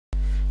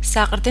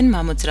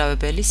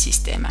საყრდენ-მამოძრავებელი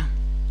სისტემა.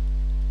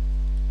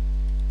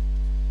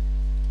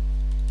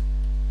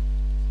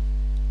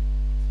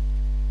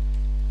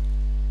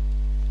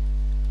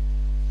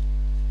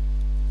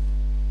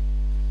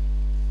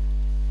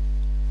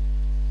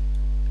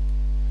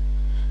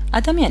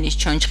 ადამიანის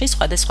ჩონჩხი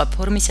სხვადასხვა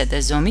ფორმისა და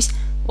ზომის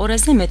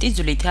 200-ზე მეტი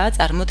ძვლითაა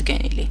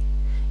წარმოდგენილი.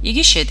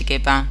 იგი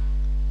შედგება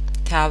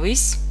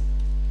თავის,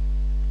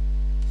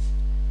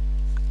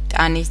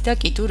 ტანის და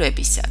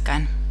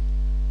კიდურებისაგან.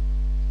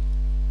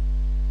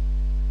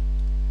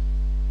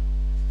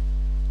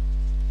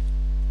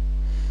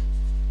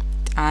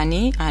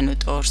 ტანი, ანუ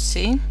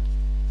ტორსი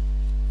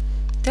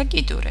და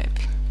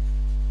კიდურები.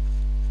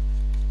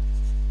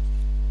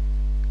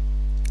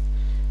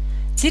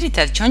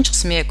 ძირითად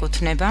ჩონჩხს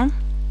მიეკუთვნება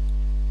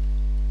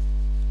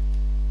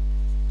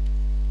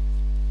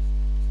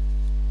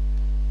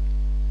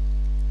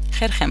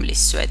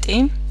ხერხემლის სვეტი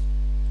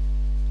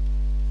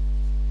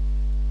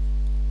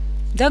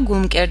და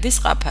გულმკერდის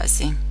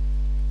ყაფაზი.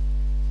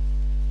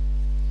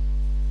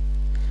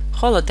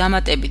 ხოლო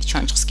დამატებით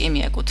ჩონჩხს კი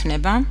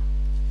მიეკუთვნება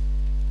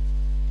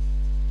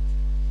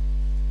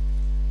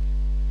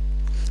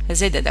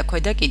ზედა და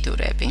ქვედა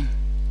კიდურები.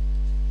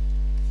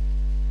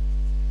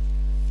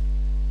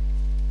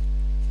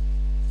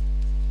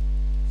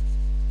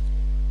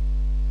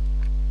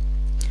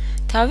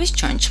 თავის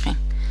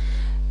ჩონჩხი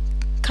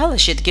ქალა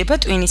შედგება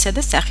ტვინისა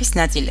და სახის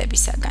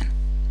ნაწილებისაგან.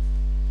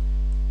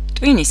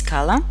 ტვინის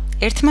ქალა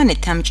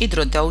ერთმანეთთან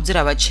მჭიდროდ და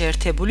უძრავად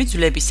შეერთებული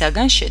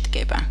ძვლებისაგან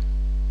შედგება.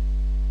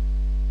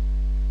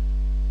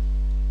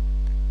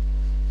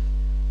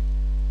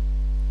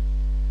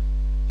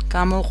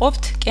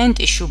 გამოვყოფთ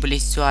კენტის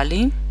შუბლის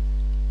ძვალი,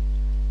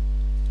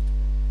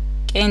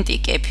 კენტი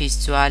კეფის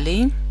ძვალი,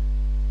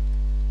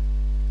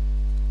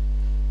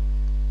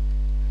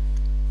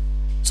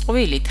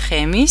 წყვილი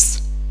თხემის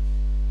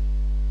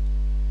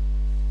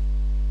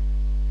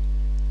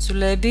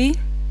ძვლები,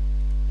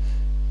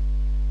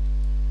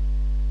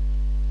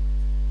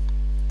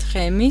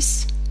 თხემის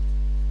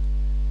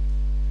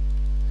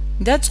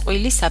და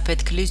წყვილი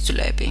საფეთქლის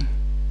ძვლები.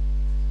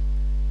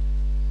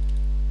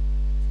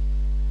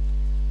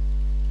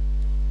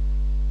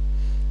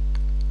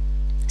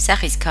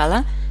 სახის ქალა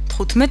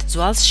 15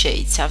 ძვალს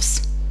შეიცავს.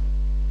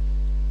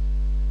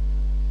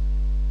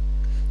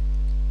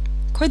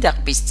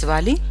 ქვედაყბის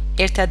ძვალი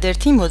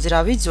ერთადერთი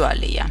მოძრავი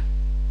ძვალია.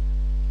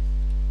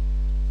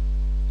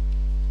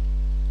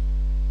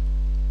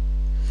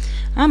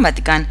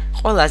 ამათგან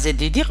ყველაზე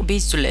დიდი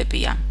ყბის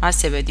ძვლებია,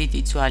 ასევე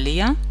დიდი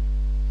ძვალია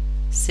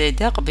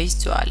ზედა ყბის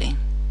ძვალი.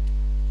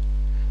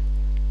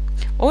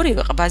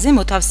 ორივე ყბაზე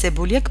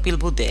მოთავსებულია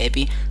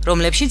კბილბუდეები,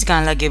 რომლებშიც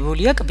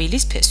განლაგებულია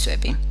კბილის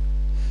ფესვები.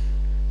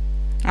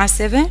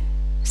 ასევე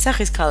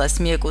სახის ქალას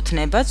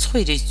მიეკუთვნება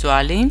ცხვირის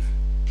ძვალი,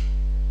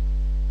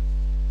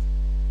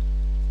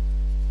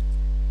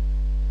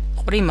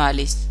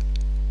 ყვრიმალის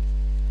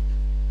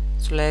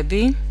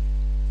ძვლები,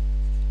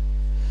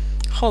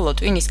 ხოლო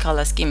ტვინის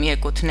ქალას კი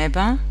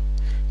მიეკუთვნება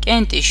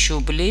კენტის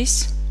შუბლის,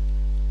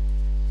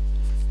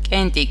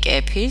 კენტი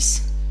კეფის,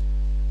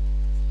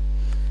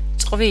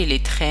 წყვილი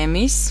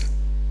თხემის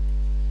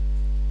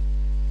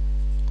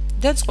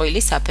და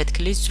წყვილი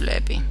საფეთქლის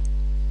ძვლები.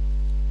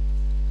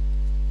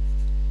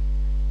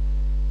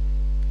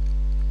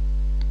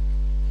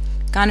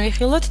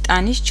 განვიხილოთ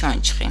ტანის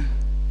ჩონჩხი.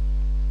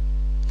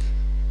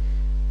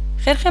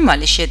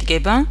 ხერხემალი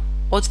შედგება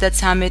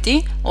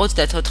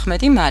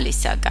 33-34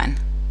 მალისაგან.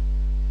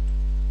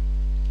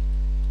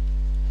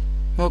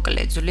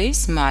 მოკლე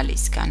ძვლის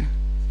მალისგან.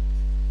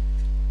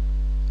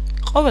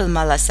 ყოველ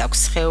მალას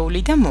აქვს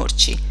სხეული და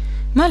მორჩი.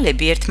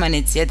 მალები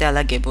ერთმანეთზეა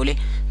დალაგებული,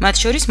 მათ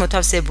შორის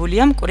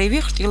მოთავსებულია მკვრივი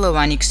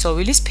ხრტილოვანი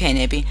ქსოვილის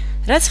ფენები,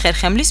 რაც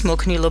ხერხემლის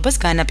მოქნილობას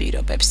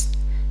განაპირობებს.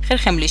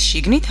 ხერხემლის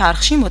შიგნით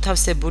არხში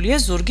მოთავსებულია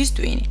ზურგის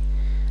ტვინი.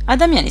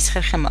 ადამიანის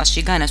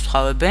ხერხემალში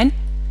განასხვავებენ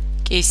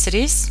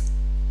კისრის,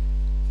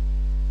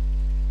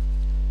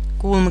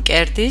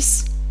 გულმკერდის,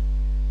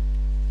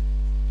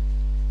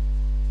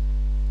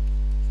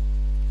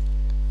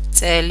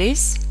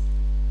 წელის,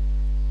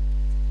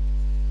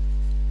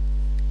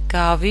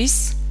 გავის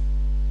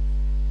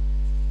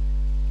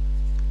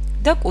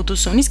და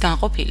კუდუსუნის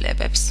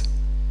განყოფილებებს.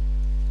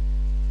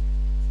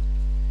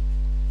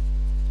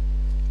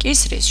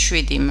 კისრის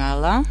 7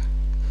 მალა,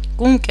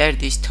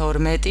 გულმკერდის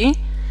 12,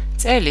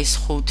 წელის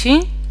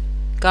 5,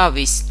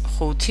 გავის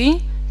 5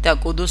 და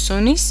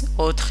კუდუსუნის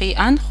 4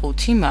 ან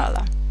 5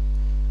 მალა.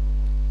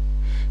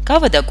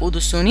 გავა და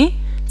კუდუსუნი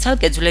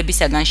ცალკე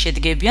ძვლებისაგან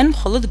შედგებიან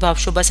მხოლოდ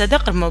ბავშვობასა და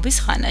ყრმობის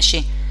ხანაში.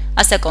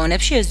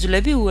 ასაკოვნებში ეს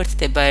ძვლები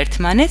უერთდება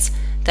ერთმანეთს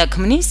და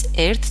ქმნის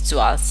ერთ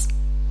ძვალს.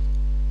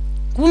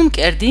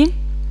 გულმკერდი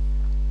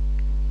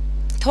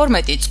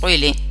 12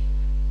 წყვილი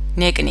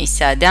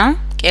ნეკნისა და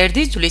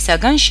მკერდის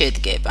ძვლისაგან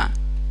შედგება.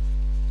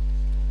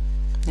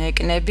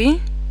 ნეკნები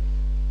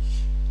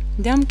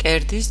და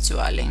მკერდის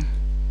ძვალი.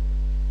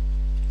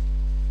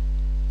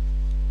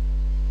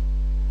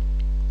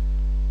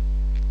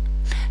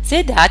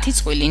 ზედა 10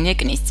 წყვილი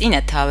ნეკნის წინა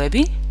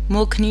თავები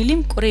მოქნილი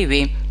მკვრივი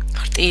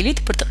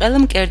ხრტილით ბრტყელ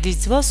მკერდის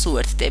ძვალს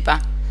უერთდება.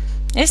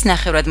 ეს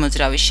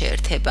ნახევრადმოძრავი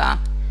შეერთებაა.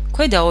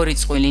 ქვედა ორი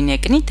წყვილი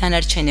ნეკნი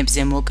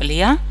დანარჩენებზე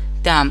მოკლეა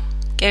და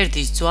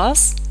მკერდის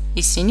ძვალს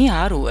ისინი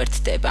არ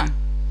უერთდება.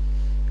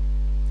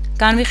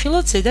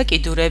 განვიხილოთ ზედა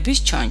კიდურების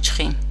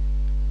ჩონჩხი.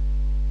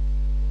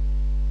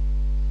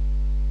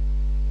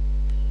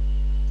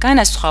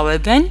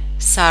 განასხვავებენ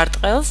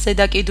სარტყელს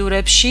ზედა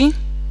კიდურებში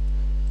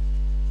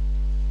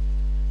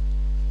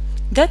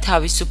და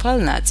თავისუფალ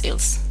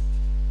ნაწილს.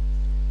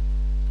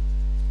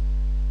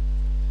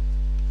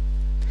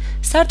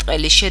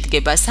 სარტყელი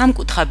შედგება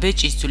სამკუთხა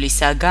ბეჭის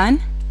ძვლისაგან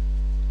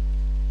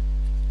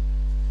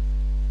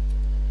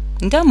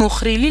და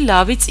მუხრილი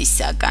ლავი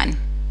წისაგან.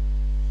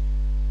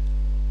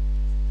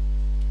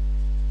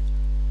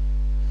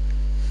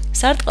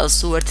 სარტყელს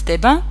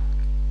უერთდება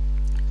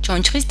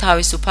ჩონჩხის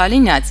თავისუფალი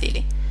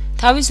ნაწილი.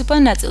 თავისუფალ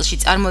ნაწილში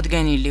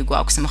წარმოდგენილი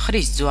გვაქვს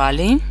მხრის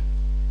ძვალი,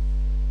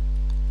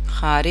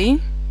 მხარი,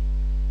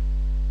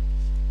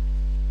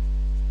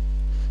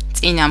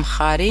 წინა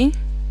მხარი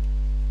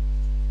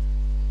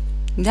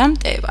და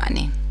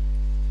მტევანი.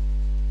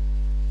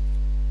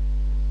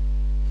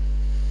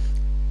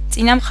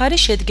 წინა მხარი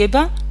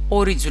შედგება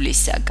ორი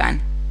ძვლისაგან.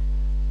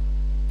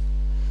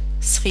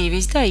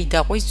 სხივის და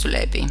იდაყვის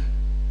ძვლები.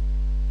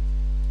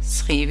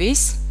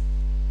 სხივის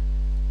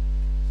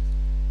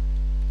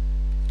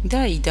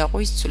და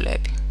იდაყვის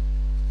ძვლები.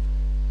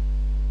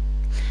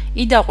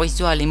 იდაყვის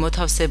ძვალი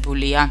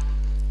მოთავსებულია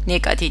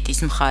ნეკატიტის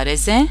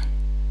მხარეზე,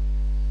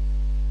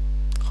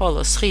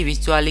 ხოლო სხივის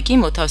ძვალი კი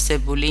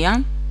მოთავსებულია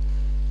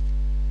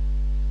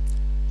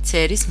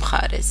ცერის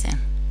მხარეზე.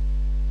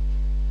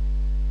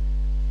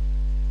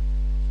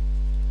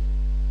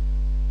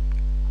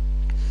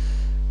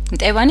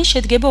 მტევანი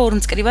შედგება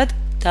ორმწკრივად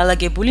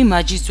დალაგებული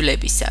მაჯის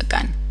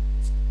ძვლებისაგან.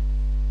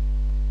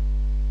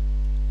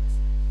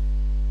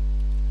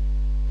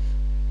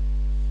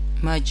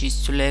 მაჯის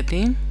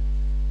ძვლები,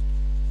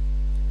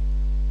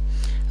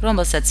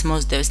 რომელსაც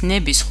მოსდევს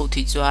ნების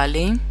ხუთი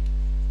ძვალი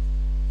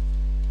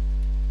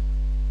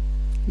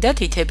და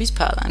თითების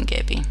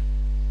ფალანგები.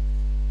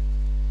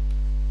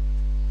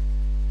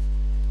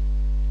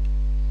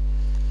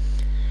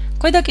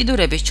 ქვედა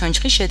კიდურების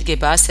ჩონჩხი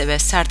შედგება ასევე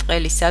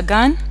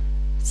სარტყელისაგან,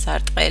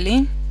 სარტყელი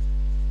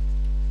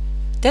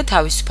და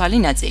თავისუფალი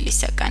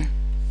ნაწილისაგან.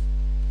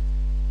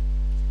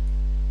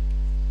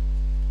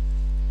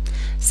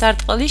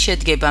 სარტყელი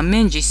შედგება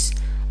მენჯის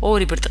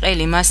ორი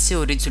ბრტყელი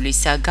მასიური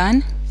ძვლისაგან,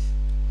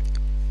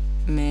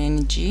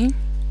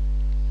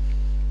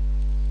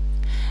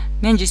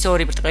 მენჯის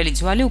ორი ბრტყელი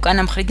ძვალი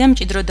უკანა მხრიდან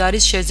მჭიდროდ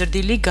არის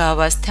შეზრდილი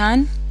გავასთან,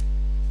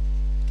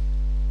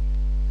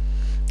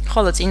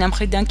 ხოლო წინა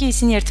მხრიდან კი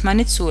ისინი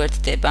ერთმანეთს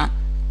უერთდება.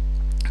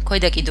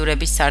 ქვედა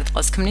კიდურების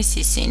სარტყელს ქმნის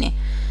ისინი.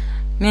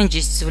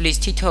 მენჯის ძვლის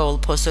თითოეულ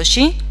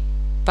ფოსოში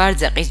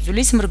ბარძაყის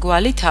ძვლის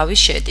მრგვალი თავი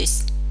შედის.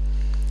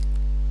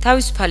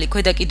 თავისუფალი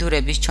ქვედა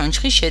კიდურების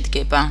ჩონჩხი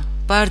შედგება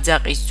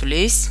ბარძაყის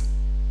ძვლის,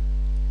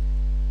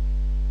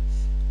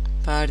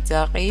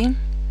 ბარძაყი,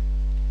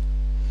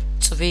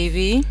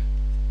 წვივი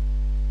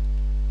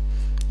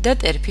და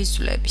ტერფის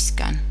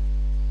ძვლებისგან.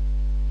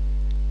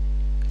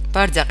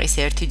 ბარძაყის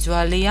ერთი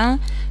ძვალია,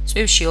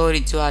 წვივში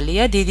ორი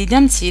ძვალია, დიდი და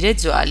მცირე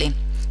ძვალი.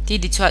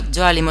 დიდი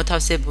ძვალი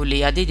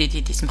მოთავსებულია დიდი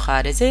თითის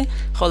მხარეზე,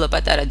 ხოლო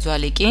პატარა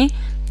ძვალი კი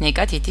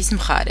ნეკა თითის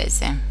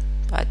მხარეზე.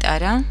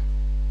 პატარა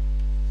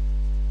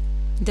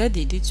და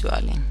დიდი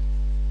ძვალი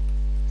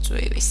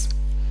წვივის.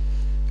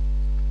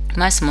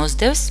 მას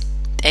მოსდევს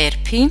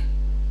ტერფი.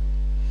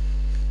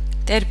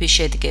 ტერფი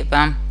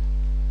შედგება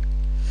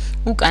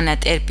უკანა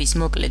ტერფის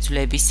მოკლე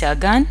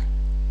ძვლებისაგან,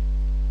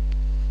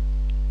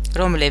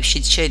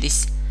 რომლებშიც შედის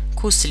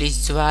ქუსლის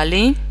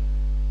ძვალი,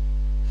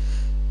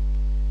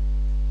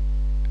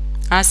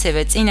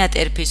 ასევე წინა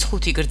ტერფის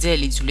ხუთი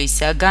გრძელი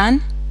ძვლისაგან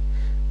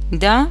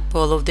და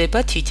ბოლოვდება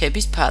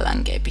თითების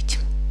ფალანგებით.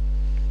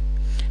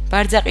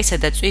 ბარძაყისა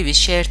და წვივის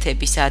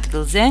შეერთების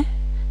ადგილზე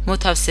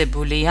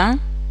მოთავსებულია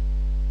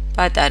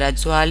პატარა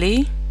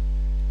ძვალი,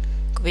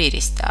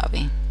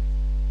 კვირისტავი.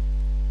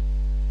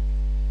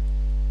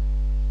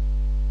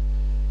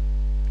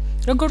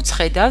 როგორც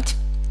ხედავთ,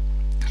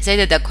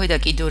 ზედა და ქვედა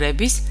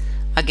კიდურების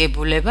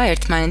აგებულება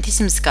ერთმანეთის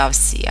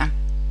მსგავსია.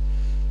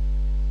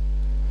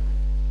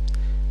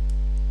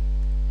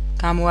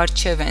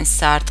 გამოარჩევენ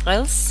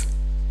სარტყელს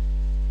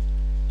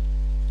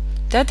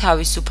და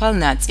თავისუფალ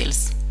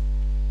ნაწილს.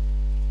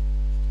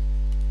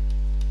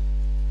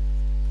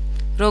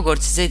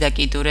 როგორც ზედა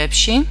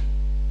კიდურებში,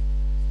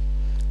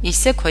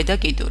 ისე ქვედა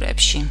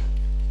კიდურებში.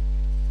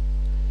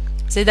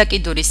 ზედა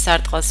კიდურის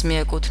სარტყელს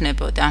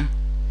მიეკუთვნებოდა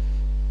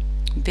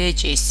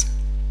ბეჭის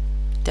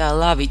და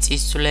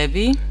ლავიწის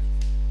ძვლები,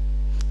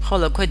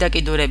 ხოლო ქვედა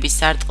კიდურების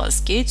სარტყელს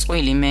კი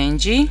წყვილი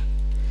მენჯი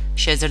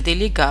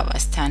შეზრდილი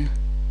გავასთან.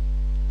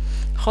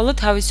 ხოლო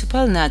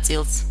თავისუფალ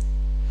ნაწილს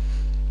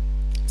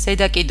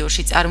ზედა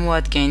კიდურში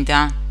წარმოადგენდა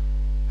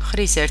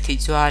ხრის ერთი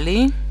ძვალი,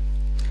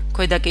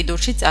 ქვედა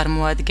კიდურში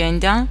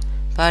წარმოადგენდა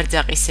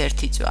ბარძაყის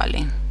ერთი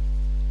ძვალი.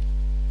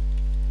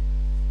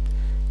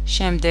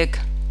 შემდეგ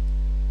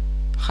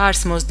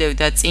ხარს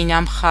მოსდევდა წინა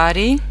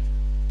მხარი,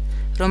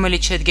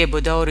 რომელიც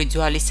შედგებოდა ორი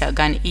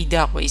ძვალისაგან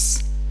იდაყვის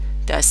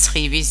და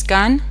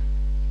სხივისგან.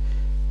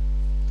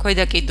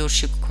 ქვედა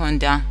კიდურში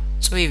გქონდა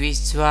წვივის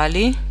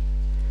ძვალი,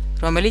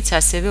 რომელიც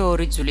ასევე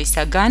ორი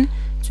ძვლისაგან,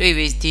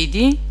 წვივის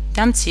დიდი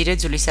და მცირე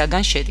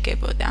ძვლისაგან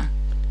შედგებოდა.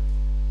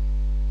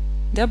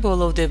 და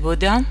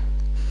ბოლოვდებოდა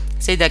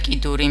ზედა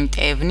კიდური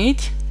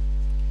მტევნით,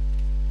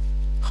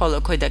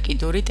 ხოლო ქვედა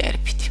კიდური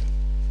ტერფით.